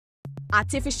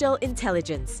Artificial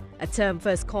intelligence, a term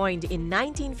first coined in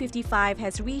 1955,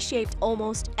 has reshaped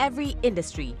almost every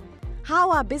industry.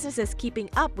 How are businesses keeping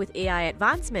up with AI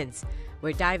advancements?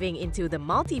 We're diving into the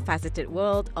multifaceted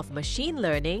world of machine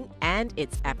learning and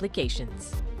its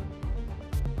applications.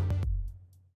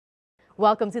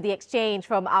 Welcome to The Exchange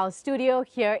from our studio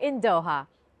here in Doha.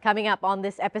 Coming up on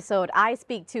this episode, I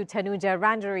speak to Tanuja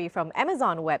Ranjari from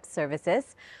Amazon Web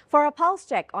Services for a pulse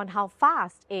check on how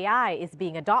fast AI is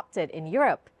being adopted in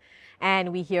Europe.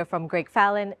 And we hear from Greg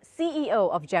Fallon, CEO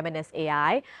of Geminis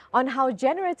AI, on how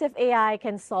generative AI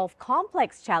can solve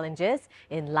complex challenges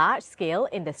in large-scale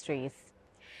industries.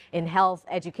 In health,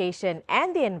 education,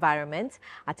 and the environment,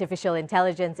 artificial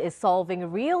intelligence is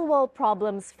solving real-world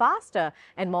problems faster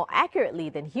and more accurately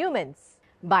than humans.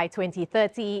 By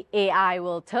 2030, AI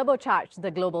will turbocharge the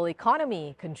global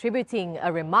economy, contributing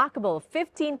a remarkable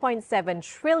 $15.7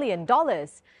 trillion,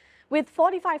 with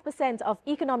 45% of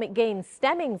economic gains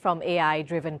stemming from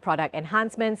AI-driven product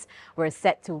enhancements. We're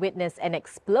set to witness an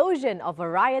explosion of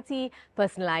variety,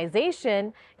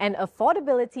 personalization, and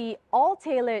affordability, all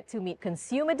tailored to meet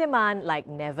consumer demand like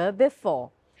never before.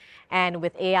 And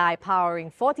with AI powering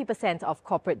 40% of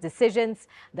corporate decisions,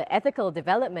 the ethical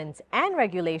development and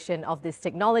regulation of this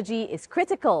technology is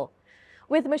critical.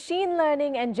 With machine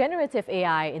learning and generative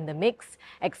AI in the mix,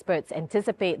 experts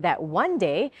anticipate that one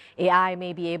day AI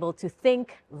may be able to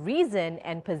think, reason,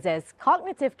 and possess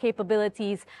cognitive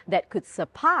capabilities that could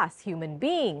surpass human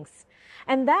beings.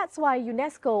 And that's why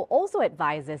UNESCO also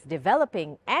advises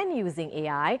developing and using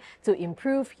AI to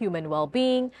improve human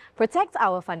well-being, protect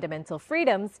our fundamental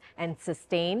freedoms, and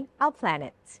sustain our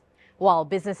planet. While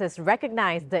businesses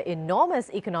recognize the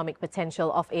enormous economic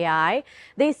potential of AI,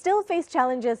 they still face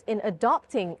challenges in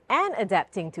adopting and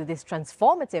adapting to this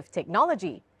transformative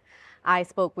technology. I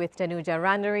spoke with Tanuja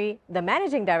Ranjari, the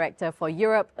Managing Director for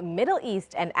Europe, Middle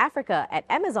East and Africa at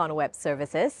Amazon Web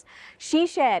Services. She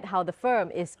shared how the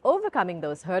firm is overcoming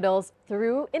those hurdles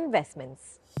through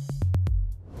investments.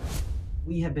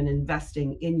 We have been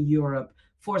investing in Europe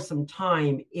for some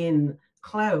time in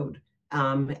cloud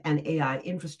and AI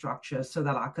infrastructure so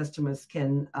that our customers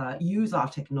can use our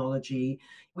technology.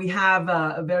 We have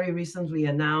very recently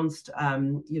announced,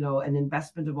 an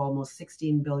investment of almost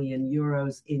 16 billion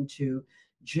euros into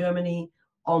Germany,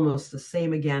 almost the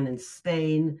same again in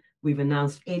Spain. We've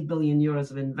announced 8 billion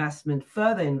euros of investment,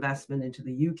 further investment into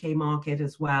the UK market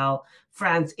as well,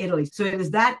 France, Italy. So it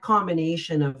is that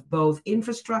combination of both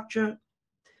infrastructure,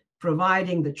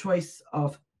 providing the choice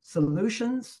of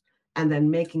solutions, and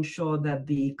then making sure that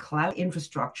the cloud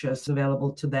infrastructure is available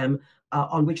to them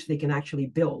on which they can actually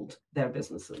build their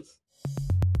businesses.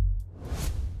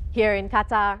 Here in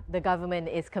Qatar, the government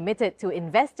is committed to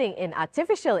investing in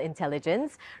artificial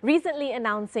intelligence, recently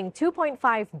announcing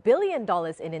 $2.5 billion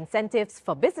in incentives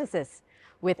for businesses.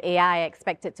 With AI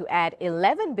expected to add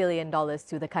 $11 billion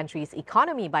to the country's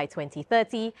economy by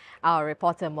 2030, our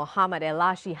reporter Mohammed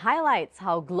El-Lashi highlights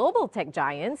how global tech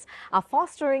giants are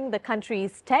fostering the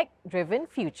country's tech-driven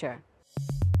future.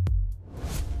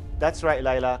 That's right,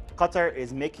 Laila. Qatar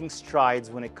is making strides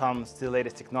when it comes to the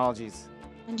latest technologies.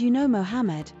 And you know,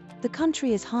 Mohammed, the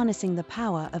country is harnessing the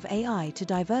power of AI to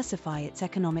diversify its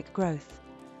economic growth.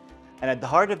 And at the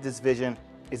heart of this vision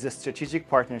is a strategic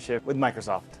partnership with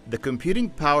Microsoft. The computing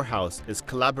powerhouse is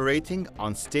collaborating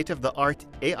on state-of-the-art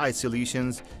AI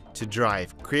solutions to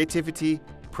drive creativity,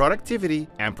 productivity,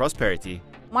 and prosperity.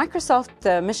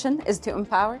 Microsoft's mission is to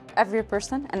empower every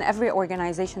person and every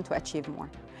organization to achieve more.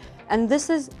 And this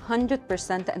is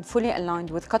 100% and fully aligned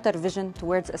with Qatar's vision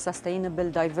towards a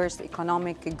sustainable, diverse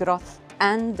economic growth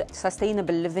and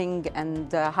sustainable living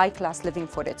and high-class living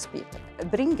for its people.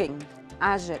 Bringing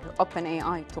Azure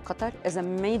OpenAI to Qatar is a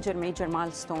major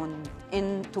milestone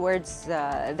towards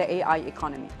the AI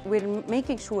economy. We're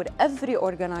making sure every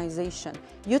organization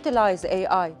utilize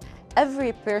AI.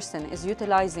 Every person is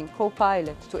utilizing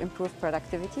Copilot to improve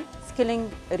productivity.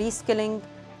 Skilling, reskilling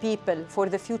people for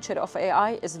the future of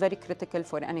AI is very critical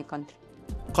for any country.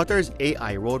 Qatar's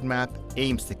AI roadmap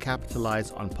aims to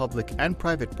capitalize on public and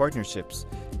private partnerships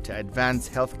to advance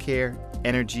healthcare,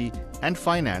 energy, and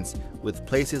finance, with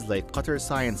places like Qatar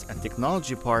Science and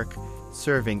Technology Park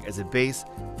serving as a base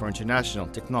for international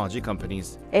technology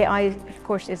companies. AI, of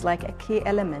course, is like a key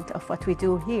element of what we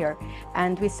do here,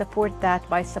 and we support that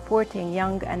by supporting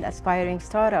young and aspiring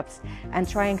startups and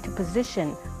trying to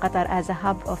position Qatar as a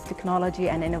hub of technology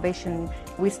and innovation.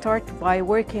 We start by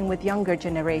working with younger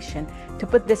generation to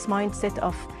put this mindset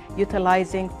of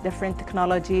utilizing different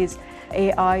technologies,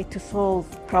 AI, to solve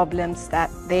problems that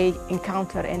they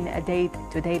encounter in a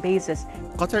day-to-day basis.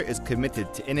 Qatar is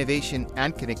committed to innovation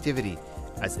and connectivity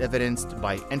as evidenced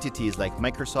by entities like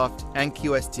Microsoft and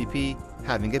QSTP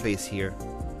having a base here.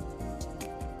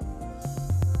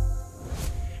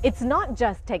 It's not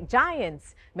just tech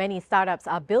giants. Many startups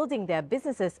are building their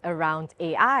businesses around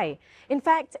AI. In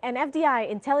fact, an FDI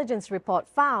intelligence report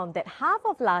found that half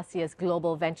of last year's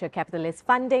global venture capitalist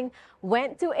funding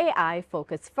went to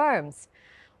AI-focused firms.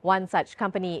 One such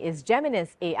company is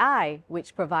Geminis AI,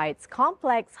 which provides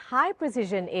complex,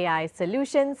 high-precision AI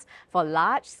solutions for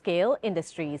large-scale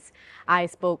industries. I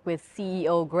spoke with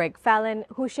CEO Greg Fallon,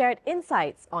 who shared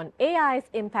insights on AI's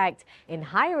impact in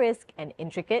high-risk and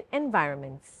intricate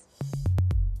environments.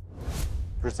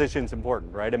 Precision is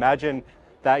important, right? Imagine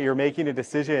that you're making a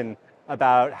decision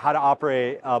about how to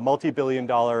operate a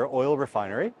multi-billion-dollar oil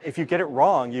refinery. If you get it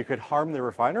wrong, you could harm the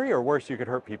refinery, or worse, you could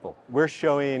hurt people. We're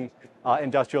showing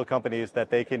industrial companies that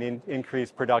they can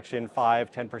increase production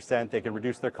 5-10%, they can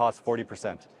reduce their costs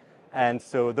 40%. And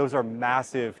so those are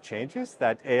massive changes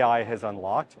that AI has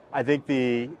unlocked. I think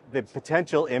the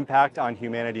potential impact on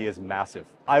humanity is massive.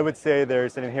 I would say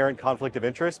there's an inherent conflict of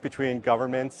interest between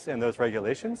governments and those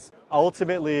regulations.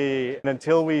 Ultimately,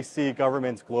 until we see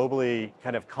governments globally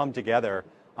kind of come together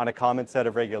on a common set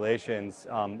of regulations,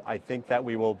 I think that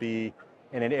we will be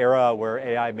in an era where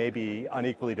AI may be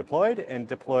unequally deployed and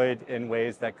deployed in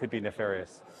ways that could be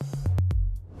nefarious.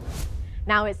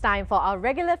 Now it's time for our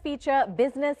regular feature,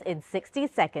 Business in 60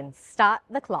 Seconds. Start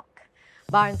the clock.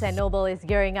 Barnes & Noble is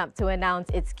gearing up to announce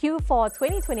its Q4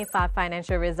 2025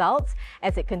 financial results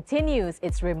as it continues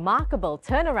its remarkable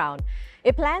turnaround.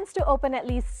 It plans to open at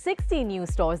least 60 new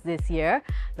stores this year.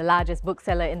 The largest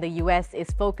bookseller in the US is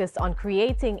focused on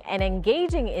creating an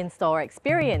engaging in-store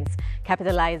experience,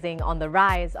 capitalizing on the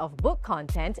rise of book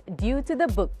content due to the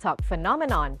book talk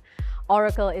phenomenon.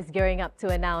 Oracle is gearing up to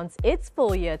announce its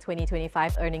full year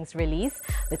 2025 earnings release.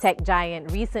 The tech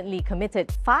giant recently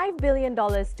committed $5 billion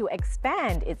to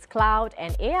expand its cloud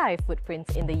and AI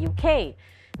footprints in the UK.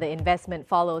 The investment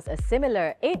follows a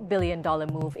similar $8 billion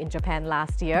move in Japan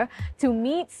last year to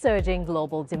meet surging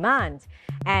global demand.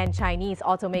 And Chinese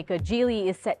automaker Geely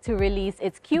is set to release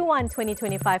its Q1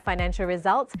 2025 financial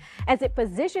results as it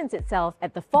positions itself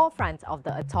at the forefront of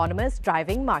the autonomous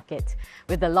driving market.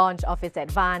 With the launch of its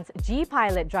advanced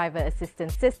G-Pilot driver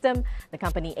assistance system, the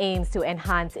company aims to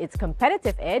enhance its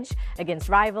competitive edge against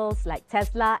rivals like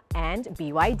Tesla and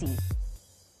BYD.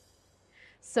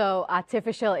 So,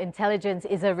 artificial intelligence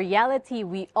is a reality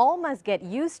we all must get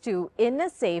used to in a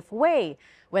safe way,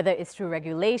 whether it's through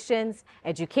regulations,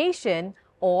 education,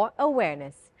 or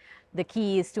awareness. The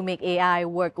key is to make AI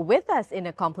work with us in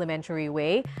a complementary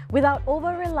way without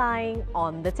over-relying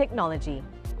on the technology.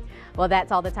 Well,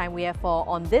 that's all the time we have for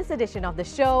on this edition of the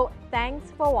show.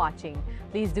 Thanks for watching.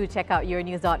 Please do check out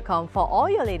yournews.com for all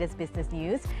your latest business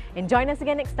news and join us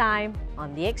again next time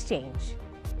on The Exchange.